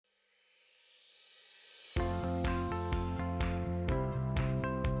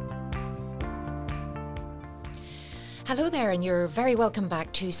Hello there, and you're very welcome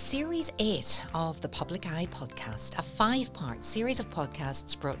back to Series 8 of the Public Eye podcast, a 5-part series of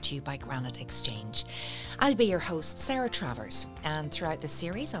podcasts brought to you by Granite Exchange. I'll be your host, Sarah Travers, and throughout the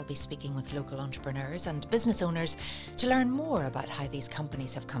series I'll be speaking with local entrepreneurs and business owners to learn more about how these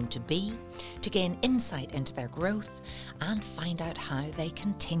companies have come to be, to gain insight into their growth, and find out how they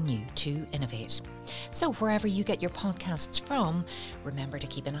continue to innovate. So wherever you get your podcasts from, remember to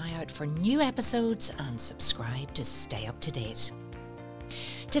keep an eye out for new episodes and subscribe to stay up to date.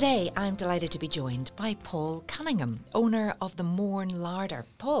 Today, I'm delighted to be joined by Paul Cunningham, owner of the Mourne larder.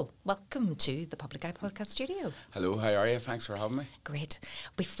 Paul, welcome to the Public Eye Podcast studio. Hello, how are you? Thanks for having me. Great.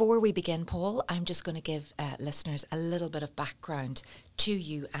 Before we begin, Paul, I'm just going to give listeners a little bit of background to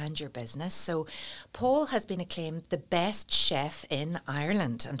you and your business. So, Paul has been acclaimed the best chef in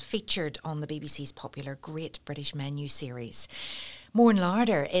Ireland and featured on the BBC's popular Great British Menu series. Mourne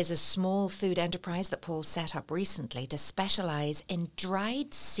Larder is a small food enterprise that Paul set up recently to specialise in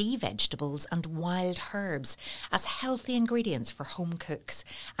dried sea vegetables and wild herbs as healthy ingredients for home cooks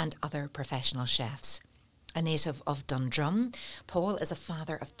and other professional chefs. A native of Dundrum, Paul is a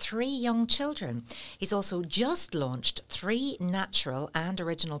father of 3 young children. He's also just launched 3 natural and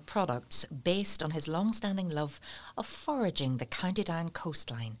original products based on his long-standing love of foraging the County Down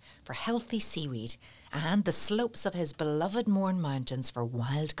coastline for healthy seaweed and the slopes of his beloved Mourne Mountains for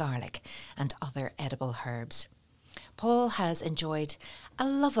wild garlic and other edible herbs. Paul has enjoyed a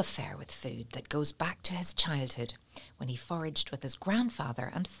love affair with food that goes back to his childhood when he foraged with his grandfather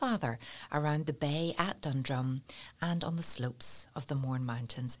and father around the bay at Dundrum and on the slopes of the Mourne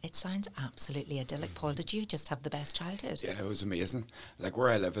Mountains. It sounds absolutely idyllic. Paul, did you just have the best childhood? Yeah, it was amazing. Like where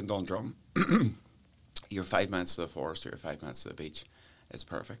I live in Dundrum, you're 5 minutes to the forest or you're 5 minutes to the beach. It's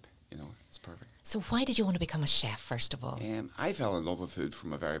perfect. You know, it's perfect. So why did you want to become a chef, first of all? I fell in love with food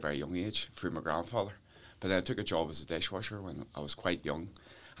from a very, very young age through my grandfather. But then I took a job as a dishwasher when I was quite young,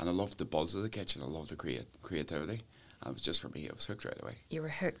 and I loved the buzz of the kitchen. I loved the creativity. And it was just for me. I was hooked right away. You were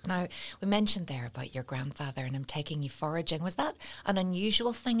hooked. Now, we mentioned there about your grandfather and him taking you foraging. Was that an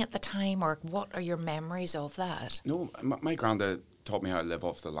unusual thing at the time, or what are your memories of that? No, my granddad taught me how to live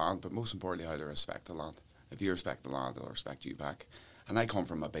off the land, but most importantly, how to respect the land. If you respect the land, they'll respect you back. And I come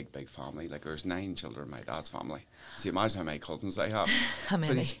from a big, big family. Like, there's 9 children in my dad's family. So imagine how many cousins I have. How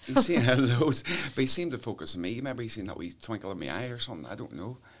many? But he's seen loads. But he seemed to focus on me. Maybe he's seen that wee twinkle in my eye or something. I don't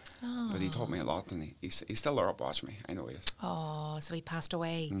know. Oh. But he taught me a lot, and he's still there up watching me. I know he is. Oh, so he passed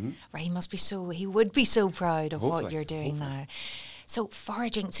away. Mm-hmm. Right, he would be so proud of Hopefully. What you're doing now. So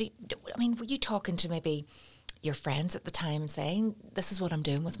foraging, were you talking to maybe your friends at the time saying, this is what I'm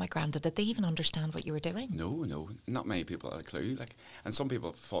doing with my granddad? Did they even understand what you were doing? No, not many people had a clue. And some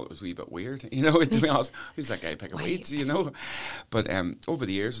people thought it was a wee bit weird, to be honest. Who's that guy picking weeds, But over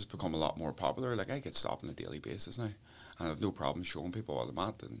the years, it's become a lot more popular. Like, I get stopped on a daily basis now, and I have no problem showing people what I'm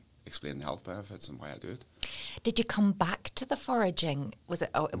at and explain the health benefits and why I do it. Did you come back to the foraging? Was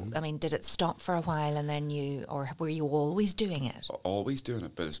it? Did it stop for a while and then or were you always doing it? Always doing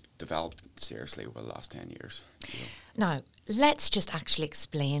it, but it's developed seriously over the last 10 years. Now, let's just actually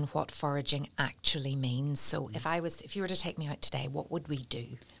explain what foraging actually means. So, if you were to take me out today, what would we do?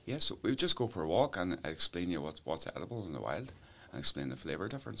 Yeah, so we would just go for a walk and explain to you what's edible in the wild, and explain the flavour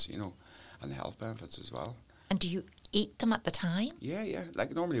difference, and the health benefits as well. And do you eat them at the time? Yeah.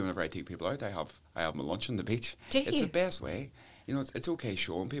 Like, normally whenever I take people out, I have my lunch on the beach. It's the best way. It's okay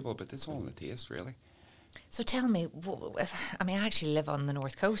showing people, but it's all in the taste, really. So tell me, I actually live on the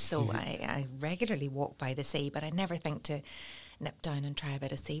north coast, so I regularly walk by the sea, but I never think to nip down and try a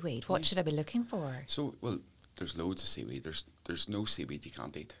bit of seaweed. What should I be looking for? So, there's loads of seaweed. There's no seaweed you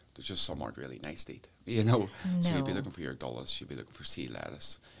can't eat. There's just some aren't really nice to eat. No. So you'd be looking for your dulles, you'd be looking for sea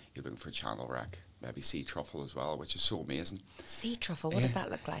lettuce, you'd be looking for channel wrack, maybe sea truffle as well, which is so amazing. Sea truffle, what does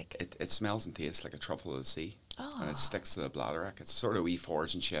that look like? It smells and tastes like a truffle of the sea. Oh. And it sticks to the bladder rack. It's sort of a wee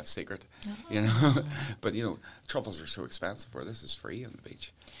foraging chef secret, But, truffles are so expensive where this is free on the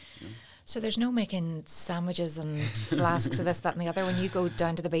beach. So there's no making sandwiches and flasks of this, that and the other. When you go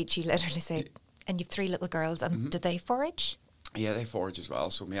down to the beach, you literally say, and you've 3 little girls, and do they forage? Yeah, they forage as well.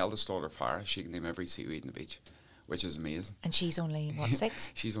 So my eldest daughter, Farah, she can name every seaweed on the beach, which is amazing. And she's only,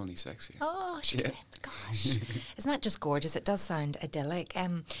 6? She's only 6, yeah. Oh, gosh. Isn't that just gorgeous? It does sound idyllic.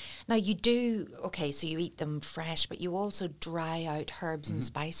 Now, you do, so you eat them fresh, but you also dry out herbs and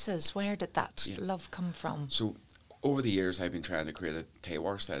spices. Where did that love come from? So, over the years, I've been trying to create a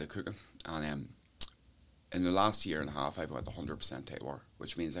terroir style of cooking. And in the last year and a half, I've went 100% terroir,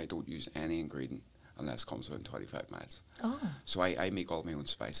 which means I don't use any ingredient unless it comes within 25 miles. Oh. So I make all my own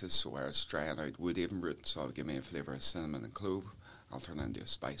spices, so where it's drying out wood even root, so I'll give me a flavour of cinnamon and clove, I'll turn it into a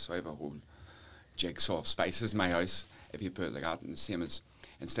spice. So I have a whole jigsaw of spices in my house. if you put it like that, and the same as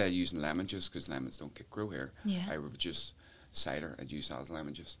instead of using lemon juice, because lemons don't grow here, Yeah. I would just cider and use that as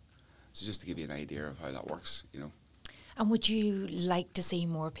lemon juice. So just to give you an idea of how that works, you know. And would you like to see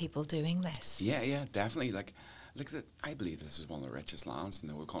more people doing this? Yeah, definitely. I believe this is one of the richest lands in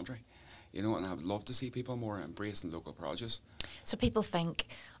the whole country, you know, and I would love to see people more embracing local produce. So people think,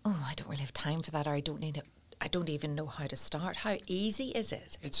 oh, I don't really have time for that, or I don't need it. I don't even know how to start. How easy is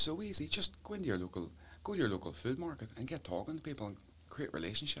it? It's so easy. Just go to your local food market and get talking to people and create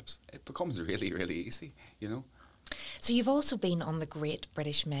relationships. It becomes really, really easy, you know. So you've also been on the Great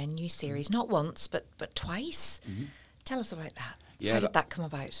British Menu series, not once, but twice. Mm-hmm. Tell us about that. Yeah, How did that come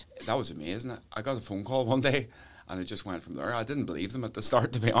about? That was amazing. I got a phone call one day and it just went from there. I didn't believe them at the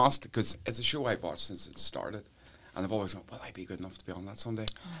start, to be honest, because it's a show I've watched since it started. And I've always thought, well, I'd be good enough to be on that someday.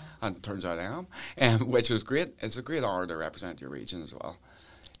 Oh. And it turns out I am, which was great. It's a great honour to represent your region as well.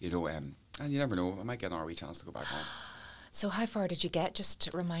 You know, and you never know, I might get an wee chance to go back home. So how far did you get, just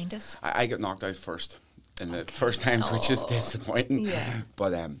to remind us? I got knocked out first in the first times, which is disappointing. Yeah.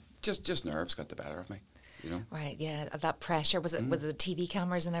 But just nerves got the better of me. You know? Right, yeah, that pressure, was it with the TV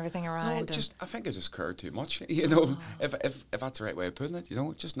cameras and everything around? No, I think I just cared too much, you know, if that's the right way of putting it, you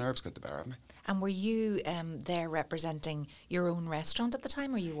know, just nerves got the better of me. And were you there representing your own restaurant at the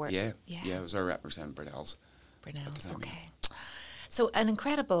time, or you were? Yeah, I was there representing Brunel's. Brunel's, okay. So an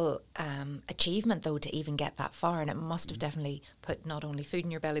incredible achievement, though, to even get that far, and it must have definitely put not only food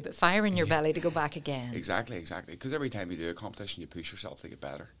in your belly, but fire in your belly to go back again. Exactly, because every time you do a competition, you push yourself to get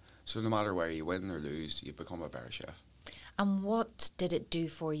better. So no matter where you win or lose, you become a better chef. And what did it do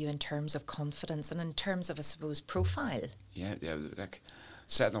for you in terms of confidence and in terms of, I suppose, profile? Yeah, like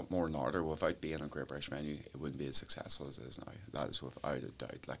setting up Mourne larder without being on Great British Menu, it wouldn't be as successful as it is now. That is without a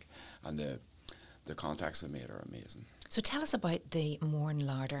doubt. Like, and the contacts they made are amazing. So tell us about the Mourne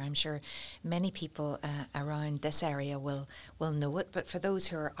larder. I'm sure many people around this area will know it, but for those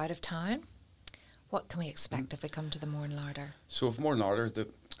who are out of town, what can we expect if we come to the Mourne larder? So with Mourne larder,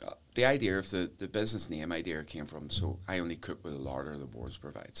 the idea of the business name idea came from, so I only cook with a larder the boards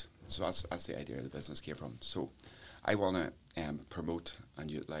provides. So that's the idea the business came from. So I want to promote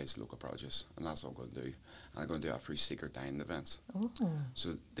and utilise local produce, and that's what I'm going to do. And I'm going to do that through secret dining events. Oh.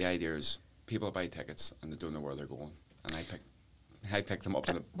 So the idea is people buy tickets and they don't know where they're going, and I pick them up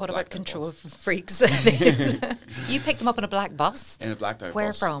in a what black about control bus. Freaks? You pick them up in a black bus? In a blacked out Where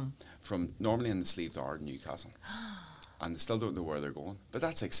bus. from? From normally in the Sleeve Yard in Newcastle. And they still don't know where they're going. But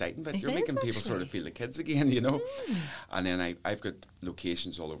that's exciting. But you're making people sort of feel the kids again, you know. And then I've got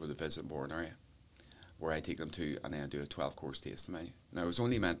locations all over the Visit Mourne area where I take them to, and then I do a 12-course tasting menu. Now, it was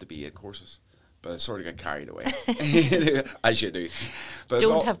only meant to be 8 courses, but I sort of got carried away, as you do. But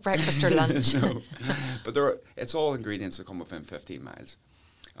don't have breakfast or lunch. No. But it's all ingredients that come within 15 miles.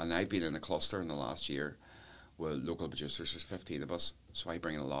 And I've been in a cluster in the last year with local producers. There's 15 of us, so I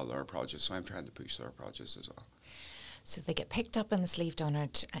bring in a lot of their produce. So I'm trying to push their produce as well. So they get picked up in the sleeve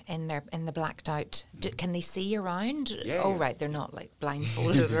donut in the blacked out. Can they see around? Yeah. Oh, right, they're not like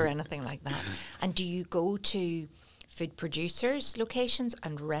blindfolded or anything like that. And do you go to food producers' locations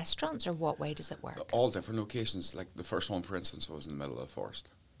and restaurants, or what way does it work? All different locations. Like the first one, for instance, was in the middle of the forest.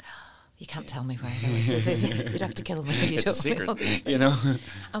 You can't tell me where it is. You'd have to kill me. It's a secret, you know.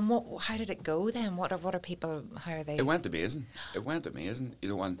 And how did it go then? What are people? How are they? It went amazing. You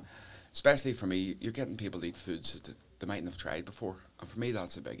know, and especially for me, you're getting people to eat foods that they mightn't have tried before, and for me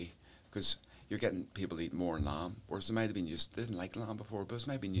that's a biggie, because you're getting people to eat more lamb, whereas they might have been they didn't like lamb before, but it's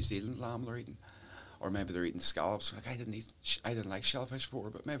maybe New Zealand lamb they're eating, or maybe they're eating scallops. Like I didn't like shellfish before,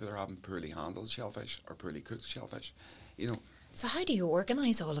 but maybe they're having poorly handled shellfish or poorly cooked shellfish, you know. So how do you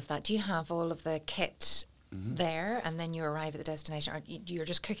organise all of that? Do you have all of the kit there, and then you arrive at the destination, or you're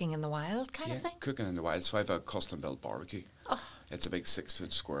just cooking in the wild kind of thing? Cooking in the wild. So I have a custom built barbecue. Oh. It's a big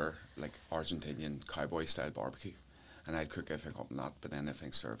 6-foot square, like Argentinian cowboy style barbecue. And I'd cook everything up in that, but then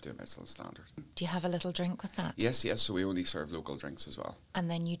everything's served to a Michelin standard. Do you have a little drink with that? Yes, so we only serve local drinks as well.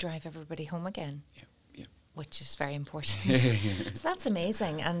 And then you drive everybody home again? Yeah. Which is very important. So that's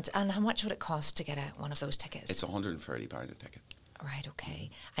amazing. And how much would it cost to get one of those tickets? It's £130 a ticket. Right,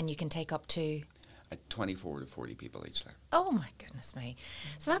 okay. And you can take up to? 24 to 40 people each there. Oh my goodness me.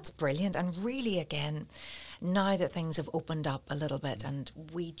 So that's brilliant. And really, again, now that things have opened up a little bit, and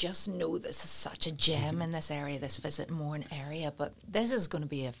we just know this is such a gem in this area, this Visit Mourne area, but this is going to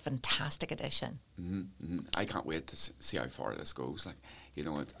be a fantastic addition. I can't wait to see how far this goes. Like, you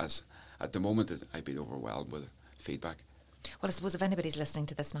know, at the moment I've been overwhelmed with feedback. Well, I suppose if anybody's listening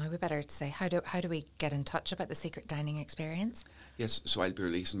to this now, we better say, how do we get in touch about the secret dining experience? Yes, so I'll be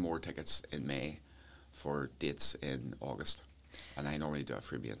releasing more tickets in May for dates in August, and I normally do it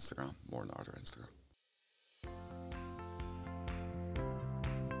through my Instagram, Mourne larder Instagram.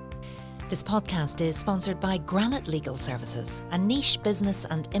 This podcast is sponsored by Granite Legal Services, a niche business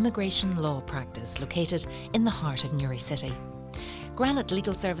and immigration law practice located in the heart of Newry City. Granite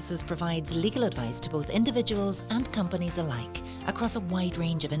Legal Services provides legal advice to both individuals and companies alike across a wide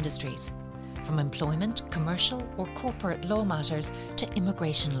range of industries, from employment, commercial or corporate law matters to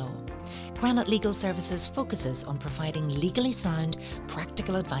immigration law. Granite Legal Services focuses on providing legally sound,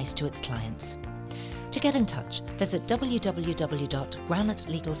 practical advice to its clients. To get in touch, visit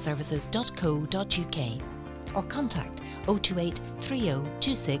www.granitelegalservices.co.uk or contact 028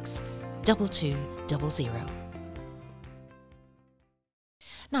 3026 2200.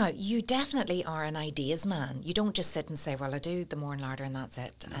 Now, you definitely are an ideas man. You don't just sit and say, well, I do the Mourne larder and that's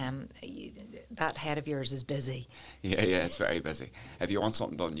it. That head of yours is busy. Yeah, it's very busy. If you want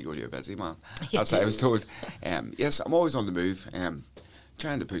something done, you go to a busy man. That's what I was told. Yes, I'm always on the move,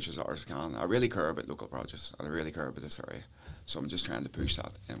 trying to push as hard as I can. I really care about local produce and I really care about this area. So I'm just trying to push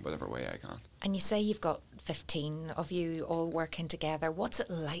that in whatever way I can. And you say you've got 15 of you all working together. What's it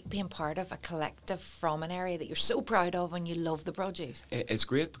like being part of a collective from an area that you're so proud of and you love the produce? It's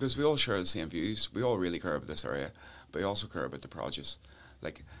great because we all share the same views. We all really care about this area, but we also care about the produce.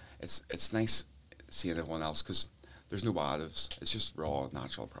 Like, it's nice seeing everyone else because there's no additives. It's just raw,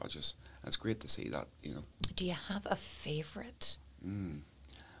 natural produce. And it's great to see that, you know. Do you have a favourite?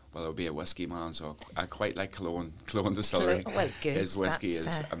 Well, it would be a whiskey man, so I quite like Cologne Distillery. Well, good. His whiskey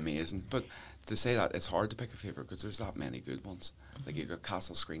is amazing. But to say that, it's hard to pick a favourite because there's that many good ones. Like you've got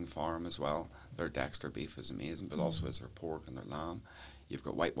Castle Screen Farm as well. Their Dexter beef is amazing, but also is their pork and their lamb. You've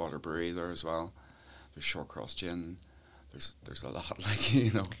got Whitewater Brewery there as well. There's Shortcross Gin. There's a lot, like,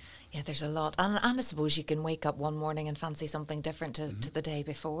 you know. Yeah, there's a lot. And I suppose you can wake up one morning and fancy something different to the day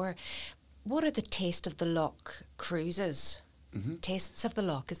before. What are the Taste of the Loch cruises? Tastes of the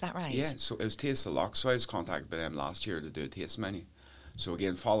Loch, is that right? Yeah, so it was Taste of the Loch. So I was contacted by them last year to do a taste menu. So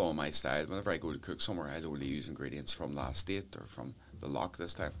again, following my style, whenever I go to cook somewhere, I'd only use ingredients from that state or from the Loch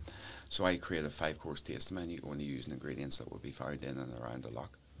this time. So I created a 5-course taste menu, only using ingredients that would be found in and around the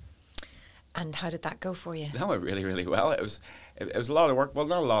Loch. And how did that go for you? That went really, really well. It was a lot of work. Well,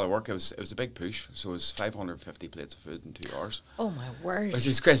 not a lot of work. It was a big push. So it was 550 plates of food in 2 hours. Oh my word! Which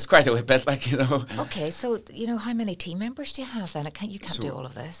is quite a bit, like, you know. Okay, so you know how many team members do you have then? You can't do all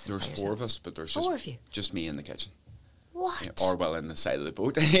of this. There's 4 of us, but there's just me in the kitchen. What? Yeah, or well, in the side of the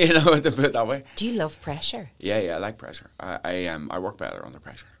boat, you know, to put it that way. Do you love pressure? Yeah, I like pressure. I work better under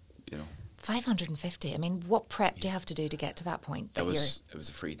pressure, you know. 550. I mean, what prep do you have to do to get to that point? It was a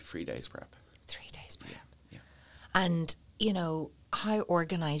 3 days prep. 3 days prep. Yeah. And, you know, how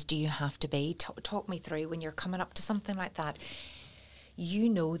organised do you have to be? Talk me through when you're coming up to something like that. You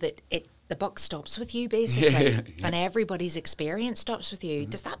know that the buck stops with you, basically, and everybody's experience stops with you.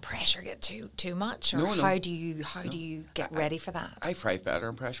 Does that pressure get too much? Or no. How do you get ready for that? I thrive better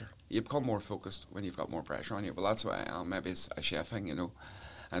in pressure. You become more focused when you've got more pressure on you. Well, that's what I am. Maybe it's a chef thing, you know.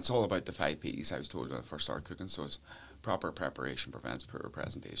 And it's all about the 5 Ps I was told when I first started cooking. So it's proper preparation prevents poor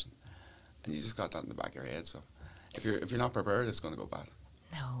presentation. And you just got that in the back of your head. So if you're not prepared, it's going to go bad.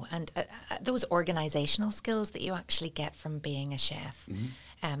 No, and those organisational skills that you actually get from being a chef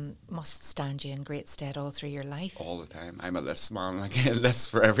must stand you in great stead all through your life. All the time. I'm a list man, like a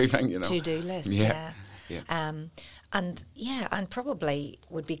list for everything, you know. To-do list, yeah. And probably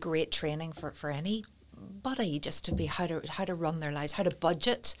would be great training for anybody, just to be how to run their lives, how to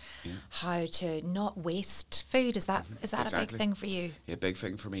budget, how to not waste food. Is that exactly. A big thing for you? Yeah, big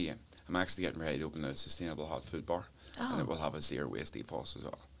thing for me. Yeah. I'm actually getting ready to open a sustainable hot food bar. And it will have a zero waste ethos as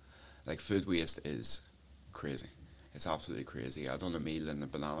well. Like, food waste is crazy. It's absolutely crazy. I done a meal in the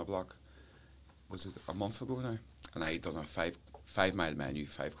banana block, was it a month ago now? And I done a 5-mile menu,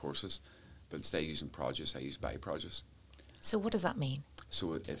 5 courses, but instead of using produce, I use by-produce. So what does that mean?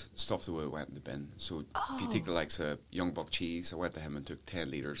 So if stuff the way it went in the bin. So if you take the likes of Young Buck cheese, I went to him and took 10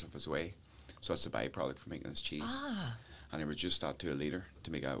 litres of his whey. So that's the byproduct for making this cheese. And I reduced that to 1 litre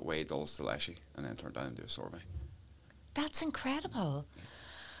to make a whey dulse de leche, and then turned that into a sorbet. That's incredible.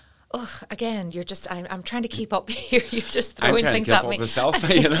 Oh, again, I'm trying to keep up here. You're just throwing things at me. I'm trying to keep up myself,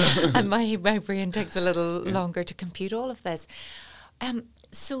 you know. And my brain takes a little longer to compute all of this.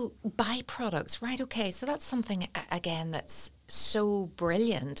 So byproducts, right, okay. So that's something, again, that's so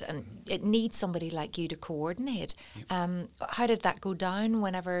brilliant, and it needs somebody like you to coordinate. How did that go down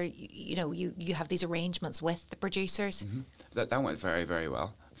whenever, you have these arrangements with the producers? That went very, very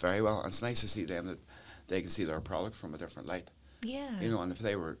well. Very well. And it's nice to see them that they can see their product from a different light. Yeah. You know, and if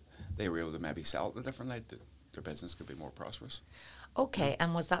they were able to maybe sell it in a different light, their business could be more prosperous. Okay,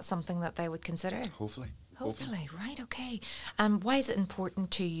 and was that something that they would consider? Hopefully, right, okay. Why is it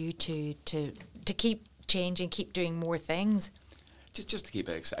important to you to keep changing, keep doing more things? Just to keep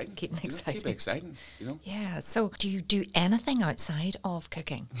it exciting. Keep it exciting. Keep it exciting, you know. Yeah. So do you do anything outside of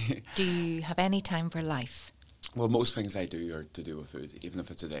cooking? Do you have any time for life? Well, most things I do are to do with food, even if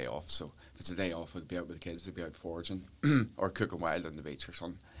it's a day off. So if it's a day off, I'd be out with the kids, I'd be out foraging or cooking wild on the beach or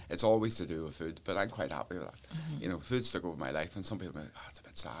something. It's always to do with food, but I'm quite happy with that. You know, food's stuck over my life, and some people are like, oh, it's a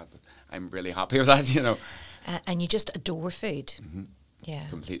bit sad, but I'm really happy with that, you know. And you just adore food. Yeah.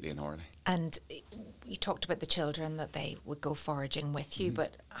 Completely and wholly. And you talked about the children, that they would go foraging with you,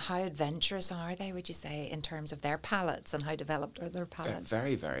 but how adventurous are they, would you say, in terms of their palates, and how developed are their palates?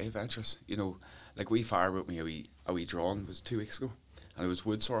 Very, very adventurous. You know, like we fire with me a wee drawing, it was 2 weeks ago, and it was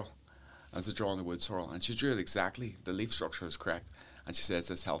wood sorrel. I was drawing the wood sorrel, and she drew it exactly, the leaf structure is correct, and she says, is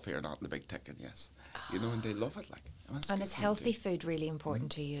this healthy or not, in the big tick, and yes. You know, and they love it, like. And is healthy food really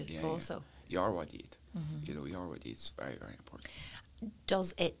important to you also? Yeah. You are what you eat. You know, you are what you eat. It's very, very important.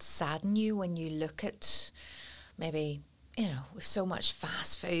 Does it sadden you when you look at maybe, you know, with so much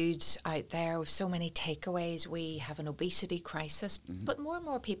fast food out there, with so many takeaways, we have an obesity crisis, but more and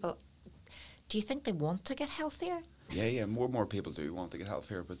more people, do you think they want to get healthier? Yeah, more and more people do want to get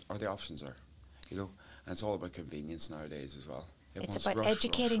healthier, but are the options there? You know, and it's all about convenience nowadays as well. It's about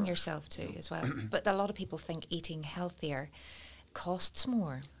educating yourself too as well. But a lot of people think eating healthier costs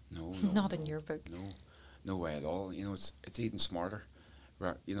more. No, Not in your book. No way at all. You know, it's eating smarter.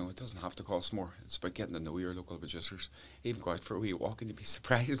 You know, it doesn't have to cost more. It's about getting to know your local producers. Even go out for a wee walk and you'd be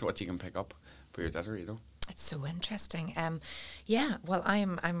surprised what you can pick up for your dinner, you know. It's so interesting. Yeah, well,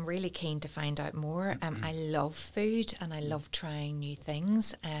 I'm really keen to find out more. I love food and I love trying new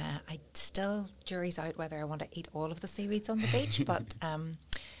things. I still, jury's out whether I want to eat all of the seaweeds on the beach, but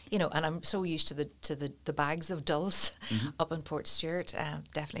you know, and I'm so used to the bags of dulse up in Port Stewart.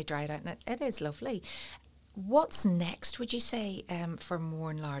 Definitely dried out, and it is lovely. What's next, would you say, for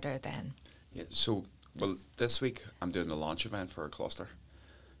Mourne Larder then? Yeah, so, well, this week I'm doing a launch event for a cluster.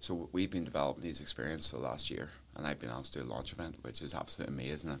 So we've been developing these experiences for the last year, and I've been asked to do a launch event, which is absolutely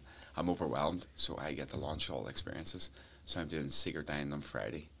amazing. And I'm overwhelmed, so I get to launch all the experiences. So I'm doing secret dining on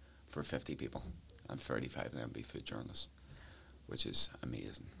Friday for 50 people, and 35 of them be food journalists, which is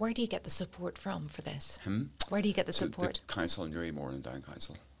amazing. Where do you get the support from for this? Where do you get the support? The council in Newry, Mourne and Down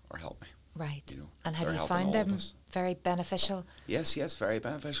Council are helping me. Right. You know, and have you found them very beneficial? Yes, very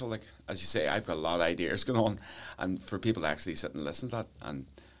beneficial. Like, as you say, I've got a lot of ideas going on, and for people to actually sit and listen to that and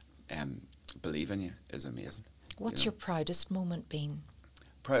believe in you is amazing. What's your proudest moment been?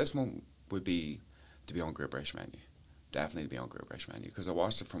 Proudest moment would be to be on Great British Menu. Definitely to be on Great British Menu, because I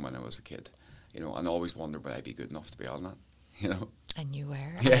watched it from when I was a kid, you know, and always wondered would I be good enough to be on that, you know. And you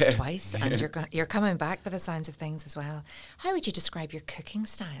were twice, and you're coming back by the sounds of things as well. How would you describe your cooking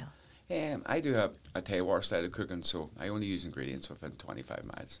style? I do a terroir style of cooking, so I only use ingredients within 25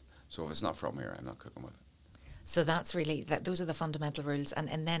 miles. So if it's not from here, I'm not cooking with it. So that's really, those are the fundamental rules,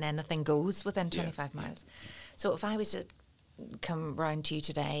 and then anything goes within 25 miles. So if I was to come round to you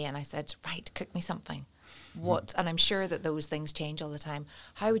today and I said, right, cook me something, what, and I'm sure that those things change all the time,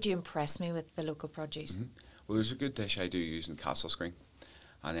 how would you impress me with the local produce? Well, there's a good dish I do use in Castle Screen.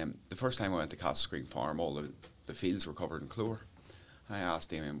 And the first time I went to Castle Screen Farm, all the fields were covered in clover. I asked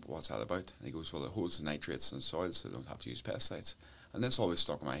Damien, what's that about? And he goes, well, it holds the nitrates in the soil so they don't have to use pesticides. And this always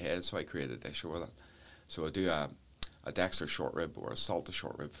stuck in my head, so I created a dish with it. So I do a Dexter short rib or a salted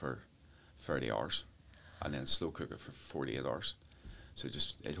short rib for 30 hours and then slow cook it for 48 hours. So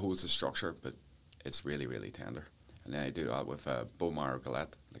it holds the structure, but it's really, really tender. And then I do that with a bone marrow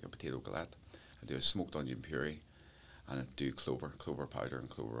galette, like a potato galette. I do a smoked onion puree, and I do clover powder and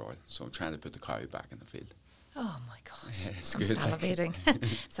clover oil. So I'm trying to put the cow back in the field. Oh my gosh, it's I'm good, salivating.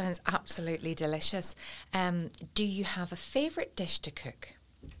 Sounds absolutely delicious. Do you have a favourite dish to cook?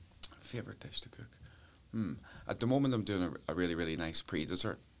 Favourite dish to cook? At the moment I'm doing a really, really nice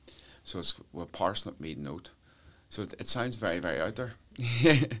pre-dessert. So it's with parsnip, mead and oat. So it sounds very, very out there.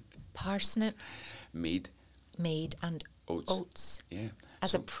 Parsnip, mead and oats. Yeah.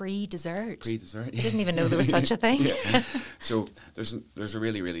 As a pre-dessert. Pre-dessert. I didn't even know there was such a thing. Yeah. So there's a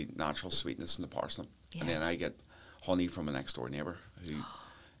really, really natural sweetness in the parsnip. Yeah. And then I get honey from a next door neighbour who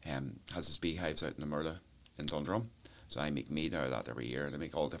has his beehives out in the Merla in Dundrum. So I make mead out of that every year, and I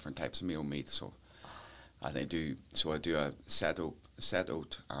make all different types of my own mead. So I do a set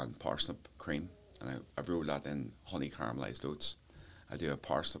oat and parsnip cream, and I roll that in honey caramelised oats. I do a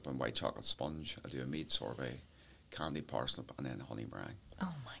parsnip and white chocolate sponge. I do a mead sorbet, candied parsnip, and then honey meringue.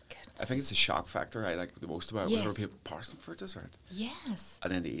 Oh my goodness! I think it's a shock factor I like the most about it. Whenever people parsnip for dessert. Yes.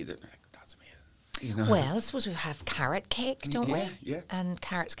 And then they eat it, and they're like, that's amazing. You know? Well, I suppose we have carrot cake, don't we? Yeah. And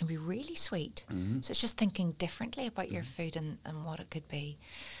carrots can be really sweet. So it's just thinking differently about your food and what it could be.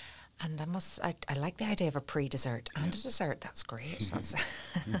 And I like the idea of a pre-dessert and a dessert. That's great. That's,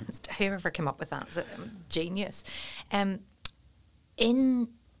 whoever came up with that is a genius. In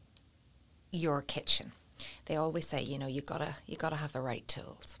your kitchen, they always say, you gotta have the right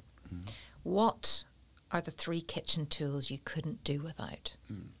tools. Mm. What are the 3 kitchen tools you couldn't do without?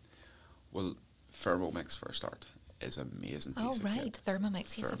 Well, Thermomix for a start is an amazing piece of kit. Oh, right,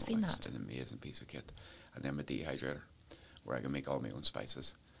 Thermomix. Yes, I've seen that. It's an amazing piece of kit. And then my dehydrator, where I can make all my own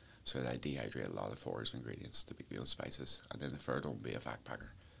spices. So that I dehydrate a lot of foraged ingredients to make my own spices. And then the third one would be a vac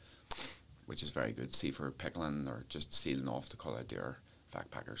packer, which is very good. See, for pickling or just sealing off to cut out deer,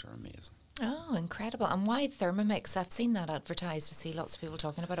 vac packers are amazing. Oh, incredible. And why Thermomix? I've seen that advertised. I see lots of people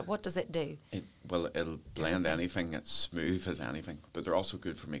talking about it. What does it do? It'll blend anything. It's smooth as anything. But they're also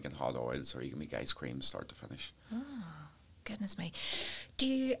good for making hot oils, or you can make ice cream start to finish. Oh, goodness me. Do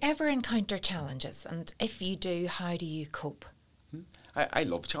you ever encounter challenges? And if you do, how do you cope? I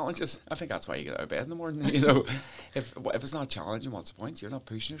love challenges. I think that's why you get out of bed in the morning. If it's not challenging, what's the point? You're not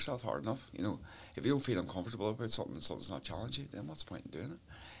pushing yourself hard enough. If you don't feel uncomfortable about something and something's not challenging, then what's the point in doing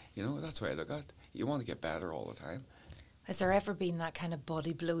it? That's the way I look at it. You want to get better all the time. Has there ever been that kind of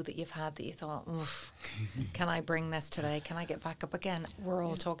body blow that you've had that you thought, can I bring this today? Can I get back up again? We're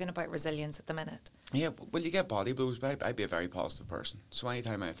all talking about resilience at the minute. Yeah, well, you get body blows, but I'd be a very positive person. So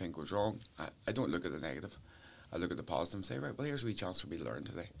anytime I think goes wrong, I don't look at the negative. I look at the positive and say, right, well, here's a wee chance for me to learn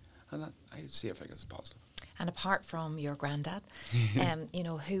today. And I see everything as positive. And apart from your granddad,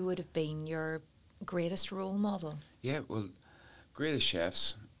 who would have been your greatest role model? Yeah, well, greatest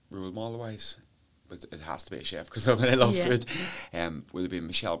chefs, role model-wise, but it has to be a chef because I love food, would have been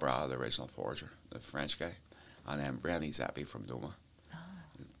Michel Bras, the original forager, the French guy, and René Zeppi from Doma,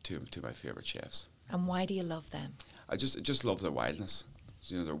 two of my favourite chefs. And why do you love them? I just love their wildness.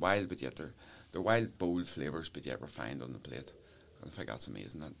 So, they're wild, but yet they're wild, bold flavours, but yet refined on the plate. And I think that's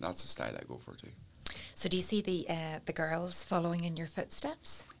amazing. That's the style I go for too. So do you see the girls following in your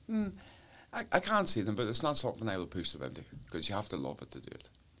footsteps? I can't see them, but it's not something I will push them into because you have to love it to do it.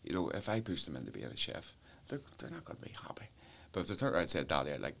 If I push them into being a chef, they're not going to be happy. But if they turn around and say,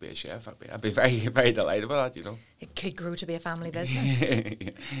 Daddy, I'd like to be a chef, I'd be very, very delighted with that, It could grow to be a family business.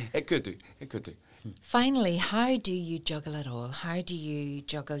 It could do. Finally, how do you juggle it all? How do you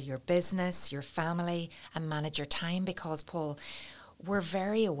juggle your business, your family, and manage your time? Because, Paul, we're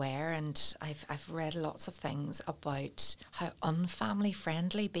very aware, and I've read lots of things about how unfamily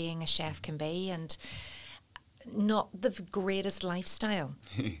friendly being a chef can be, and not the greatest lifestyle.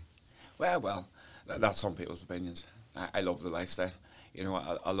 Well, that's some people's opinions. I love the lifestyle.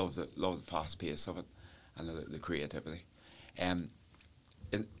 I love the fast pace of it and the creativity. In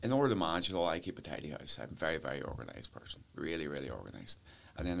order to manage it all, I keep a tidy house. I'm a very, very organised person. Really, really organised.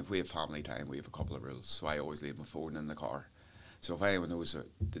 And then if we have family time, we have a couple of rules. So I always leave my phone in the car. So if anyone knows that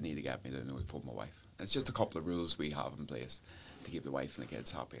they need to get me, they know to phone my wife. And it's just a couple of rules we have in place to keep the wife and the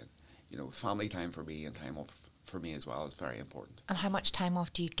kids happy. And family time for me and time off for me as well is very important. And how much time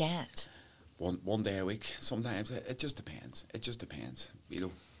off do you get? One day a week. Sometimes it just depends.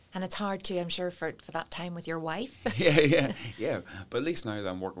 And it's hard too, I'm sure, for that time with your wife. Yeah. But at least now that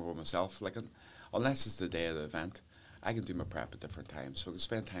I'm working for myself, unless it's the day of the event, I can do my prep at different times. So I can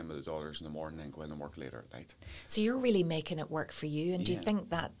spend time with the daughters in the morning and go in and work later at night. So you're really making it work for you. And do you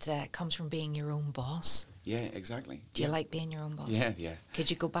think that comes from being your own boss? Yeah, exactly. Do you like being your own boss? Yeah. Could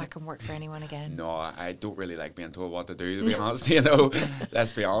you go back and work for anyone again? No, I don't really like being told what to do, to be honest.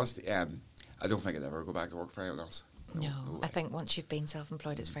 Let's be honest. I don't think I'd ever go back to work for anyone else. No, I think once you've been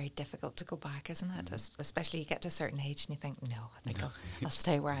self-employed, it's very difficult to go back, isn't it? Especially you get to a certain age and you think, no, I think I'll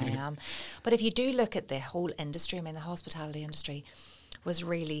stay where I am. But if you do look at the whole industry, the hospitality industry was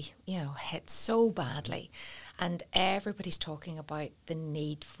really, hit so badly. And everybody's talking about the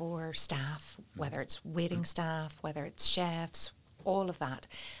need for staff, whether it's waiting staff, whether it's chefs, all of that.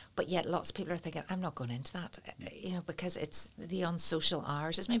 But yet lots of people are thinking, I'm not going into that, because it's the unsocial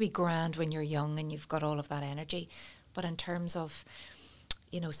hours. It's maybe grand when you're young and you've got all of that energy. But in terms of,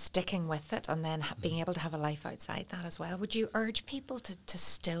 sticking with it and then being able to have a life outside that as well, would you urge people to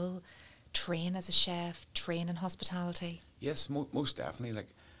still train as a chef, train in hospitality? Yes, most definitely.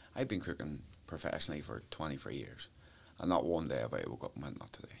 I've been cooking professionally for 23 years. And not one day have I woke up and went,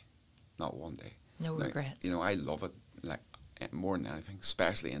 not today. Not one day. No regrets. I love it. More than anything,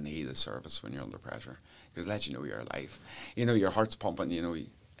 especially in the heat of service when you're under pressure, because it lets you know you're alive. Your heart's pumping, and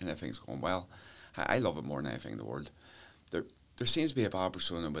everything's going well. I love it more than anything in the world. There seems to be a bad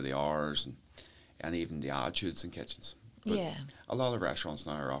persona with the hours and even the attitudes in kitchens. But a lot of restaurants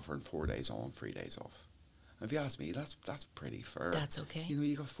now are offering 4 days on, 3 days off. And if you ask me, that's pretty fair. That's okay.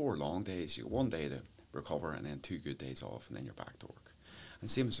 You got 4 long days. You got 1 day to recover and then 2 good days off, and then you're back to work. And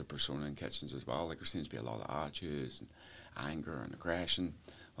same as the persona in kitchens as well. Like there seems to be a lot of attitudes and anger and aggression.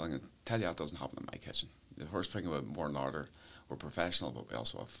 Well, I'm going to tell you that doesn't happen in my kitchen. The first thing about Mourne larder, we're professional, but we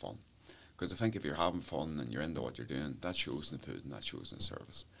also have fun. Because I think if you're having fun and you're into what you're doing, that shows in the food and that shows in the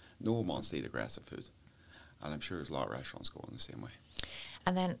service. No one wants to eat aggressive food. And I'm sure there's a lot of restaurants going the same way.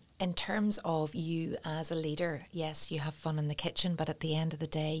 And then in terms of you as a leader, yes, you have fun in the kitchen, but at the end of the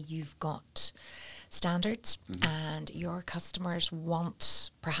day, you've got standards and your customers want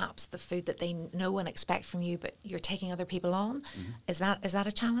perhaps the food that they know and expect from you, but you're taking other people on. Is that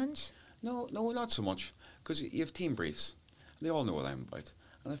a challenge? No, not so much. Because you have team briefs. And they all know what I'm about.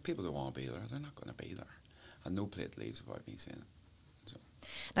 And if people don't want to be there, they're not going to be there. And no plate leaves without me saying it.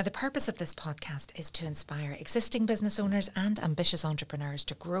 Now, the purpose of this podcast is to inspire existing business owners and ambitious entrepreneurs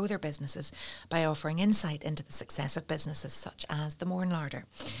to grow their businesses by offering insight into the success of businesses such as the Mourne larder.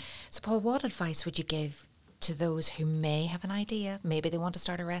 So, Paul, what advice would you give to those who may have an idea? Maybe they want to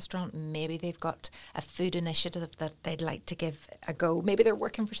start a restaurant. Maybe they've got a food initiative that they'd like to give a go. Maybe they're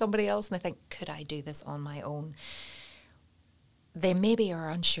working for somebody else and they think, could I do this on my own? They maybe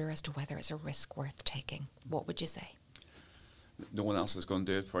are unsure as to whether it's a risk worth taking. What would you say? No one else is going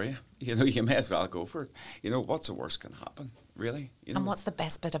to do it for you. You know, you may as well go for it. You know, what's the worst can happen, really? You know? And what's the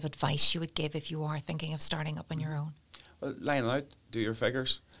best bit of advice you would give if you are thinking of starting up on your own? Well, line out, do your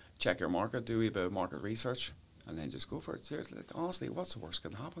figures, check your market, do a bit of market research, and then just go for it. Seriously, like, honestly, what's the worst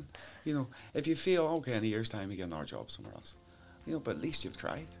can happen? You know, if you feel, okay, in a year's time you get another job somewhere else, you know, but at least you've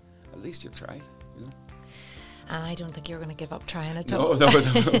tried. At least you've tried, you know. And I don't think you're going to give up trying at all. No.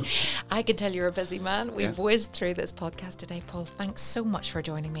 I can tell you're a busy man. We've whizzed through this podcast today. Paul, thanks so much for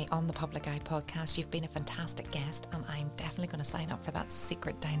joining me on the Public Eye podcast. You've been a fantastic guest, and I'm definitely going to sign up for that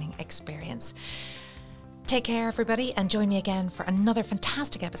secret dining experience. Take care, everybody, and join me again for another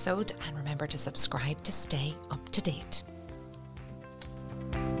fantastic episode. And remember to subscribe to stay up to date.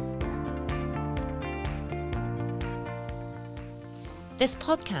 This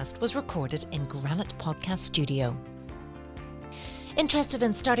podcast was recorded in Granite Podcast Studio. Interested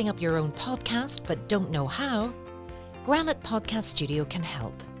in starting up your own podcast but don't know how? Granite Podcast Studio can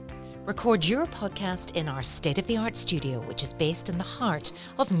help. Record your podcast in our state-of-the-art studio, which is based in the heart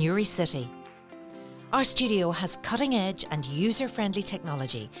of Newry City. Our studio has cutting-edge and user-friendly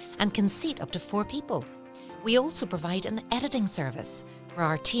technology and can seat up to 4 people. We also provide an editing service for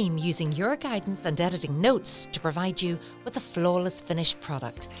our team, using your guidance and editing notes to provide you with a flawless finished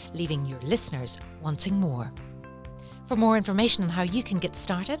product, leaving your listeners wanting more. For more information on how you can get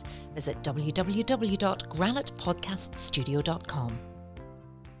started, visit www.granitepodcaststudio.com.